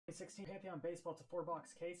2016 Pantheon Baseball. It's a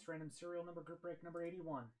 4-box case. Random serial number, group break number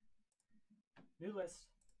 81. New list.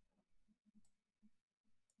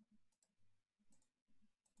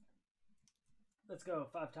 Let's go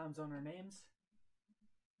 5 times on our names.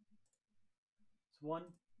 It's 1,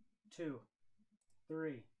 2,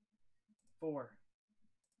 3, 4,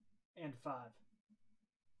 and 5.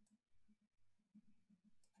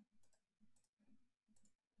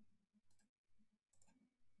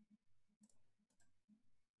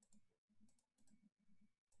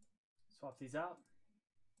 Swap these out.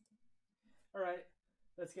 All right,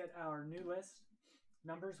 let's get our new list.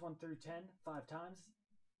 Numbers 1 through 10, 5 times.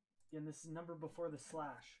 Again, this is number before the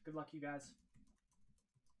slash. Good luck, you guys.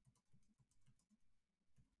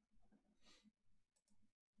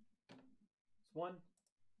 It's 1,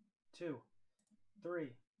 2, 3,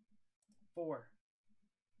 4,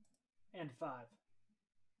 and 5.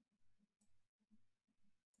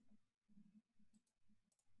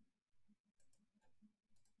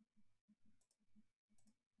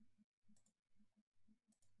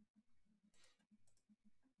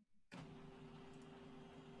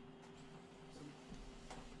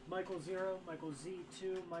 Michael 0, Michael Z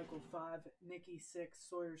 2, Michael 5, Nikki 6,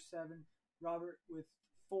 Sawyer 7, Robert with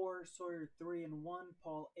 4, Sawyer 3 and 1,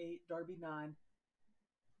 Paul 8, Darby 9.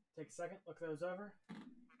 Take a second, look those over.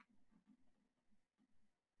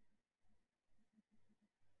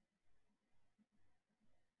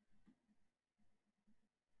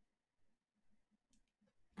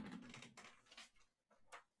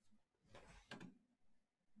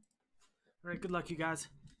 All right, good luck, you guys.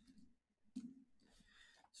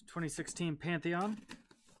 2016 Pantheon.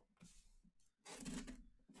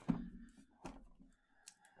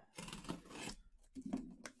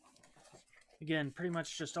 Again, pretty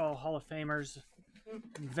much just all Hall of Famers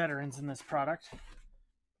and veterans in this product.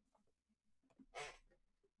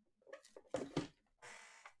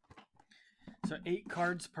 So 8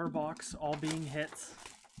 cards per box, all being hits.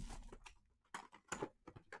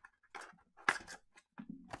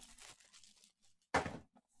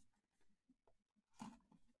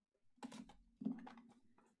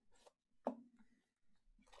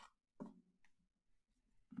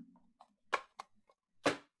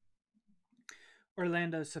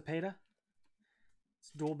 Orlando Cepeda.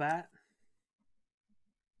 It's dual bat.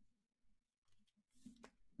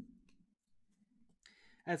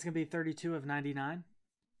 That's going to be 32 of 99.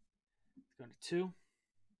 It's going to 2.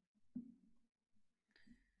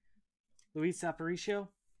 Luis Aparicio.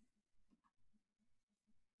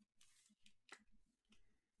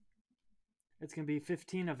 It's going to be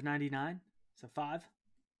 15 of 99. It's a 5.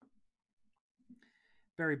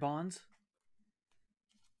 Barry Bonds.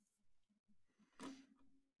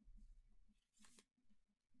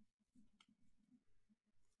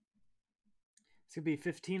 It's going to be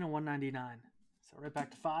 15 of 199. So right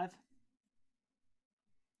back to 5.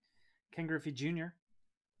 Ken Griffey Jr.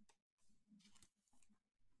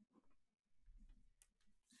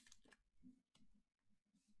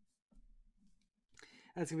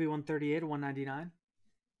 That's going to be 138 of 199.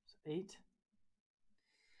 So 8.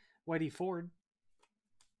 Whitey Ford.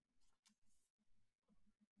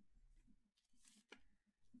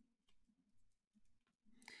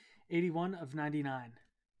 $81 of 99.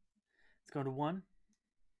 It's going to 1.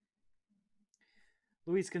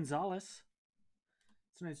 Luis Gonzalez.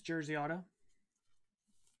 It's a nice jersey auto.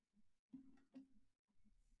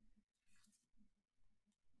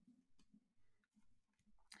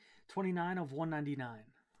 $29 of 199.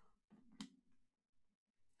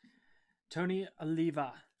 Tony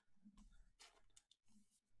Oliva.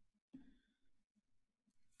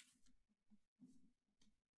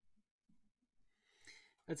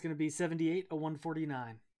 That's going to be 78 of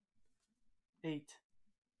 149. 8.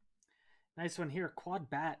 Nice one here.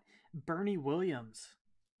 Quad bat. Bernie Williams.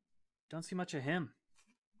 Don't see much of him.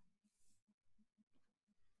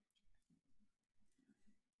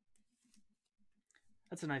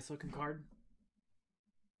 That's a nice looking card.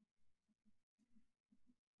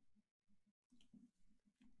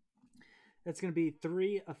 That's going to be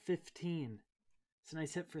 3 of 15. It's a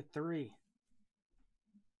nice hit for 3.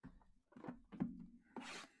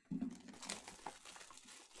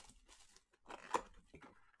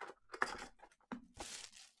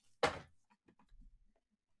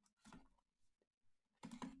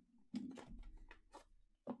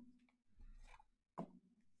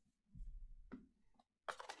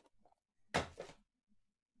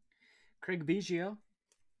 Craig Biggio.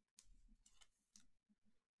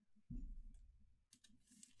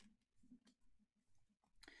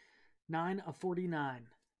 $9 of 49.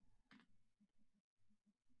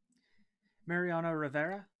 Mariano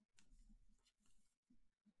Rivera.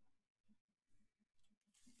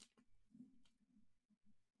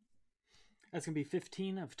 That's going to be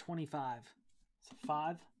 15 of 25. So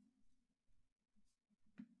 5.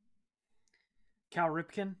 Cal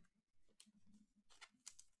Ripken.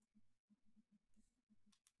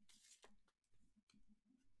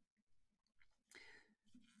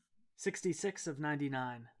 $66 of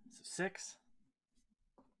 99. So 6.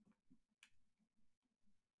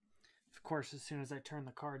 Of course, as soon as I turn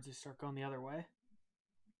the cards, they start going the other way.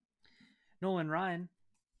 Nolan Ryan.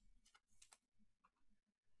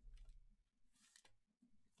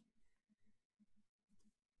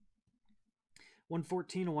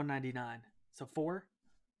 $114 of 199. So 4.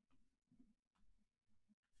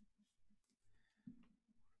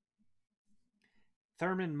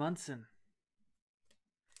 Thurman Munson.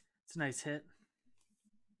 It's a nice hit.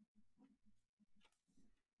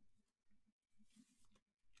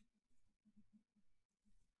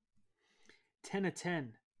 $10 of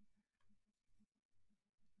 10.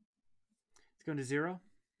 It's going to 0.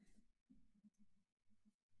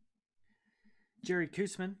 Jerry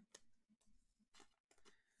Koosman,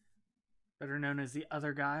 better known as the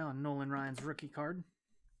other guy on Nolan Ryan's rookie card.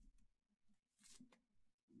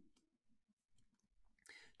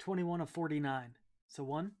 21 of 49. So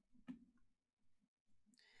 1.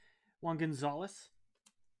 Juan Gonzalez.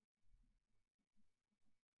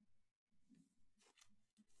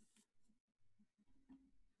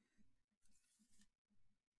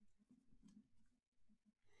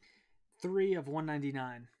 $3 of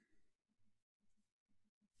 199.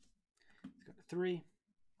 Let's go to 3.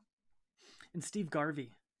 And Steve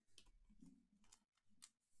Garvey.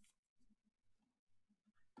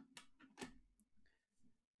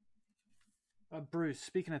 Bruce,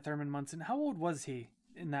 speaking of Thurman Munson, how old was he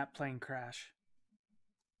in that plane crash?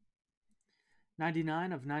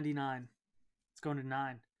 99 of 99. It's going to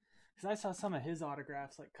 9. Because I saw some of his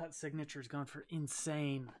autographs, like cut signatures, going for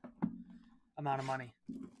insane amount of money.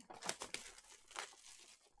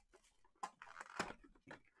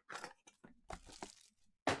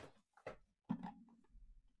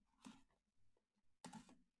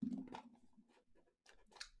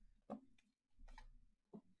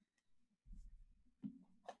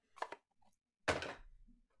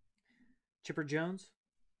 Chipper Jones.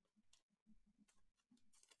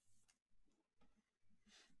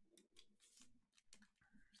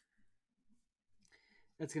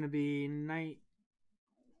 That's going to be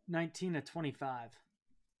 19 of 25.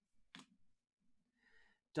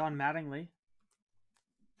 Don Mattingly.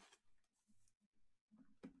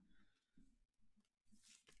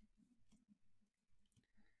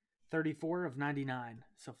 $34 of 99.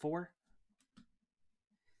 So 4.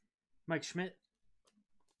 Mike Schmidt.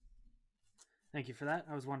 Thank you for that.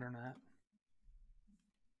 I was wondering that.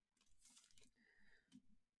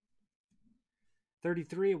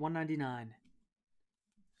 $33 of 199.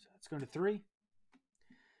 So that's going to 3.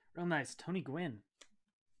 Real nice. Tony Gwynn.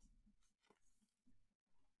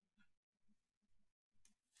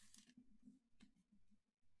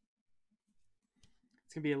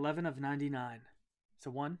 It's going to be 11 of 99. So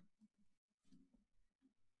 1.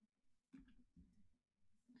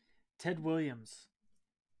 Ted Williams.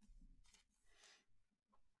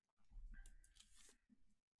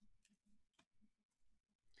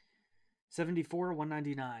 $74 of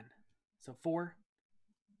 199. So 4.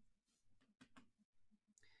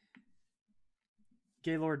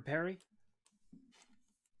 Gaylord Perry.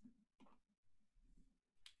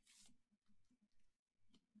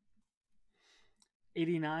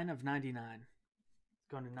 $89 of 99.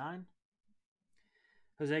 Going to 9.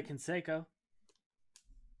 Jose Canseco.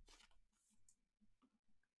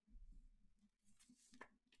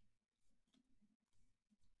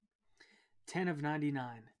 $10 of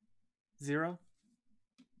 99. 0.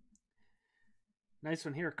 Nice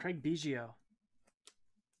one here. Craig Biggio.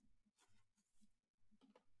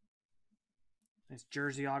 Nice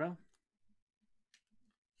jersey auto.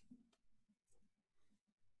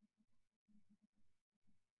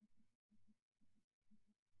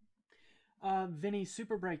 Vinny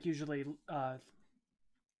Super Break usually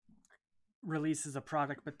releases a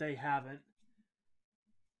product, but they haven't.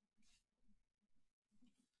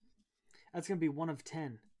 That's going to be 1 of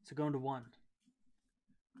 10. So going to 1.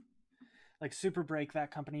 Like Super Break, that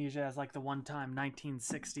company usually has like the one-time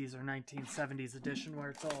 1960s or 1970s edition where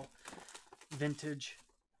it's all vintage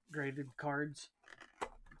graded cards.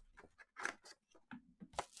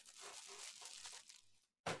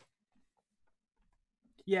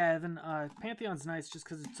 Yeah, Evan, Pantheon's nice just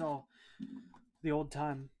because it's all the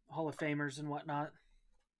old-time Hall of Famers and whatnot.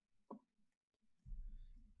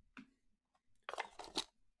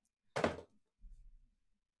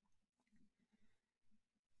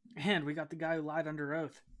 And we got the guy who lied under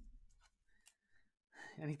oath.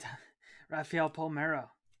 Anytime, Rafael Palmeiro.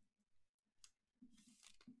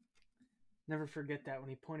 Never forget that when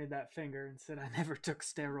he pointed that finger and said, I never took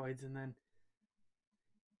steroids, and then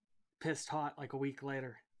pissed hot like a week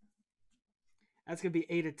later. That's going to be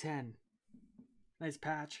 8 of 10. Nice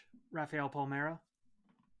patch. Rafael Palmeiro.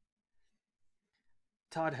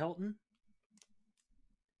 Todd Hilton.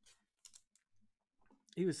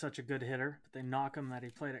 He was such a good hitter, but they knock him that he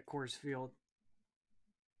played at Coors Field.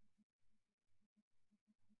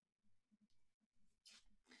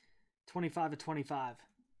 $25 of 25.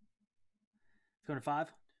 It's going to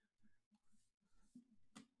 5.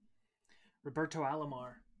 Roberto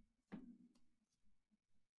Alomar.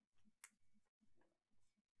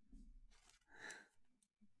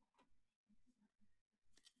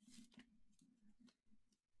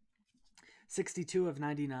 $62 of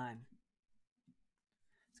 99.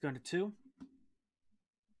 It's going to 2.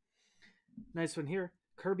 Nice one here.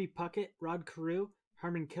 Kirby Puckett, Rod Carew,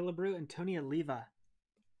 Harmon Killebrew, and Tony Oliva.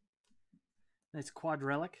 Nice quad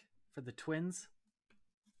relic for the Twins.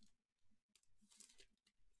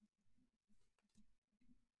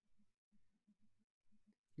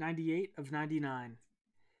 $98 of 99.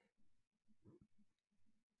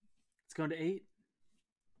 It's going to 8.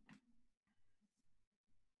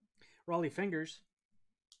 Raleigh Fingers.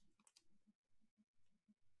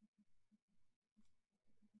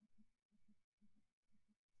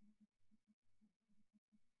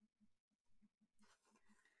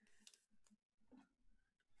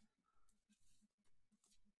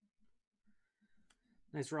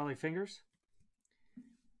 Nice Raleigh Fingers.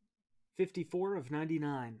 54 of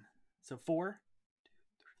 99. So 4, 2,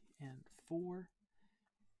 3, and 4.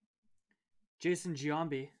 Jason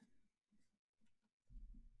Giambi.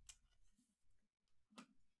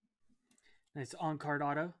 Nice on-card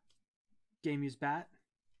auto. Game used bat.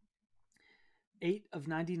 8 of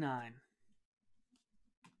 99.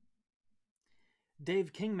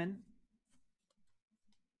 Dave Kingman.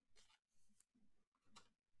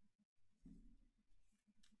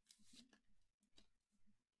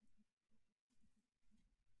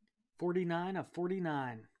 $49 of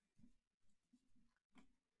 49.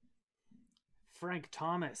 Frank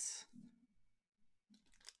Thomas.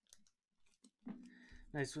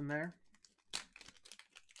 Nice one there.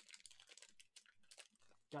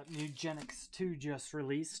 Got New Genix 2 just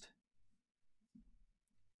released.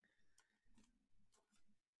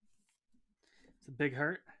 It's a big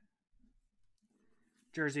hurt.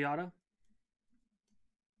 Jersey auto.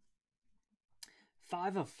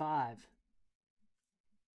 5 of 5.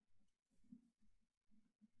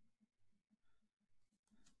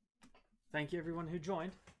 Thank you everyone who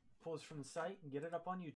joined. Pulls from the site and get it up on YouTube.